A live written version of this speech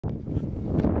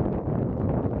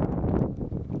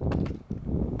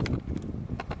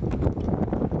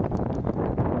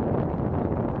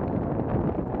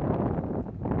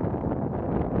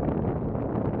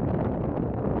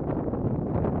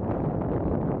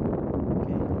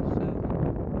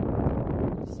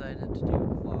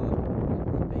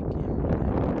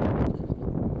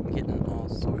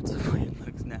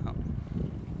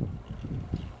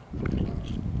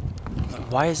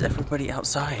Why is everybody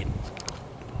outside?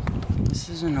 This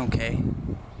isn't okay.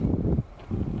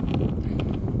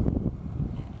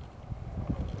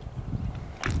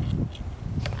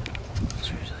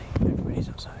 Seriously, everybody's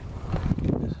outside.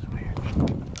 This is weird.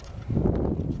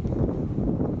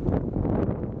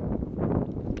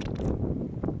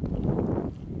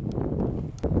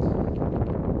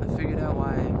 I figured out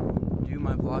why I do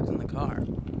my vlogs in the car.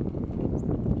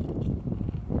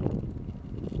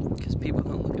 Because people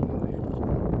don't look at me weird.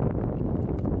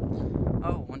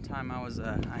 Oh, one time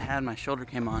I had my shoulder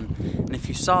cam on, and if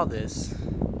you saw this,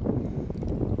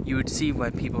 you would see why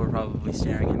people were probably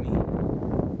staring at me.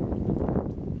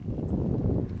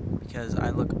 Because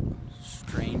I look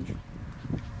strange.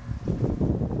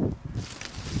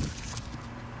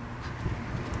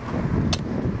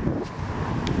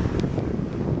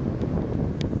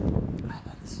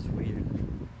 This is weird.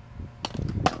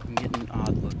 I'm getting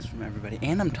odd looks from everybody,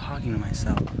 and I'm talking to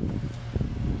myself.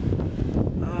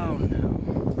 Oh no.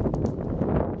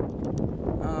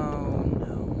 Oh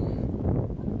no.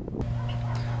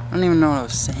 I don't even know what I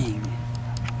was saying.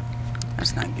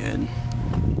 That's not good.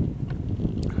 I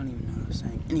don't even know what I was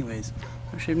saying. Anyways,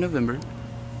 No Shave November.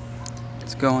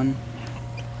 It's going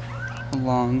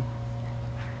along.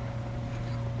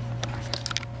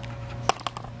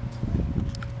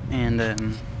 And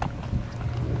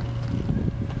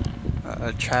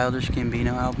a Childish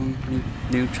Gambino album,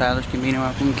 new Childish Gambino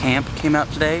album, Camp, came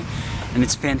out today, and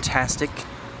it's fantastic.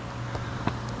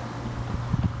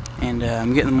 And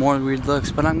I'm getting more weird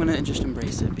looks, but I'm gonna just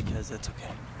embrace it because that's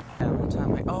okay. One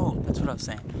time that's what I was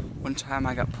saying. One time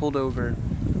I got pulled over,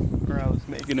 or I was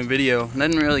making a video, and I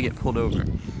didn't really get pulled over.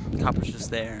 The cop was just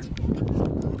there,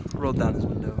 rolled down his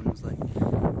window, and was like,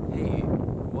 "Hey,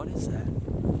 what is that?"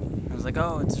 I was like,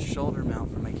 "Oh, it's a shoulder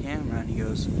mount for my camera," and he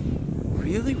goes,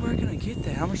 "Really? Where can I get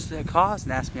that? How much does that cost?"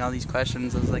 And asked me all these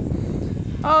questions. I was like,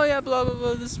 "Oh yeah, blah blah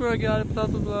blah, this is where I got it, blah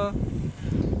blah blah."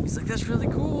 He's like, "That's really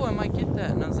cool, I might get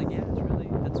that." And I was like, "Yeah,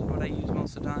 that's what I use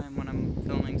most of the time when I'm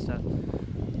filming stuff."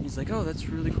 He's like, "Oh, that's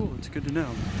really cool, it's good to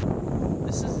know."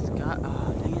 This is dang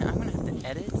it, I'm gonna have to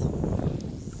edit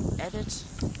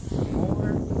more,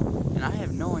 and I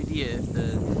have no idea if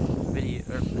the video,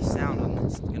 or the sound on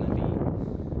this is gonna be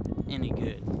any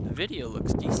good. The video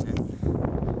looks decent.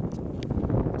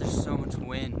 There's so much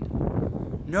wind.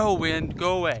 No wind,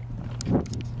 go away.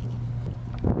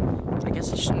 I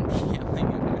guess I shouldn't be yelling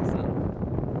at myself.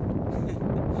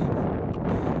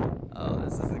 Oh,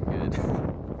 this isn't good.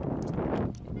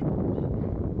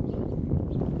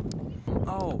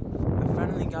 Oh, I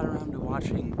finally got around to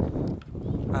watching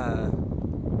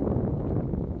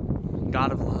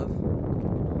God of Love.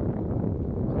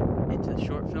 It's a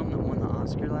short film that won the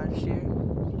Oscar last year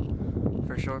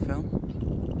for a short film.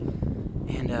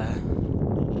 And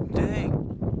dang,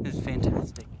 it's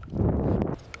fantastic.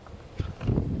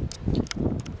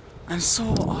 I'm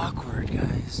so awkward,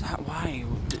 guys. Why?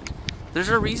 There's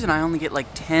a reason I only get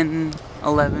like 10,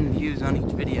 11 views on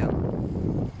each video.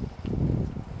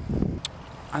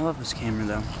 I love this camera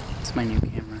though. It's my new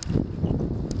camera.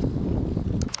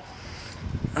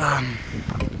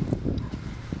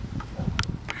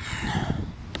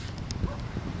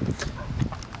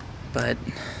 But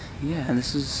yeah,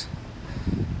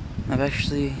 I've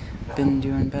actually been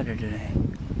doing better today.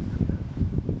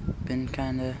 Been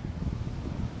kinda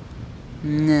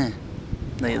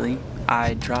lately.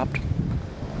 I dropped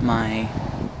my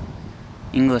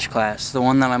English class, the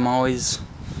one that I'm always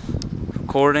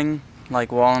recording,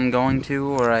 like while I'm going to,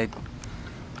 or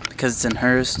because it's in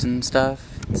Hearst and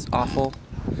stuff. It's awful.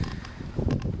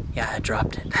 Yeah, I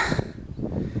dropped it.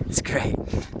 It's great.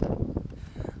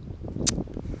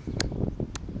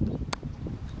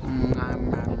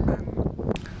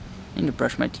 I need to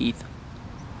brush my teeth.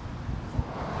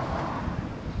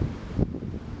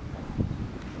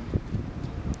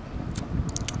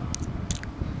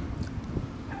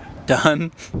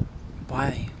 Done?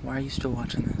 Why are you still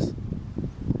watching this?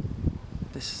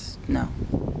 No.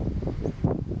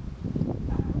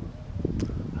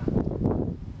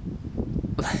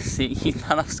 See, you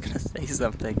thought I was gonna say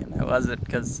something and I wasn't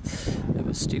because it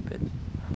was stupid.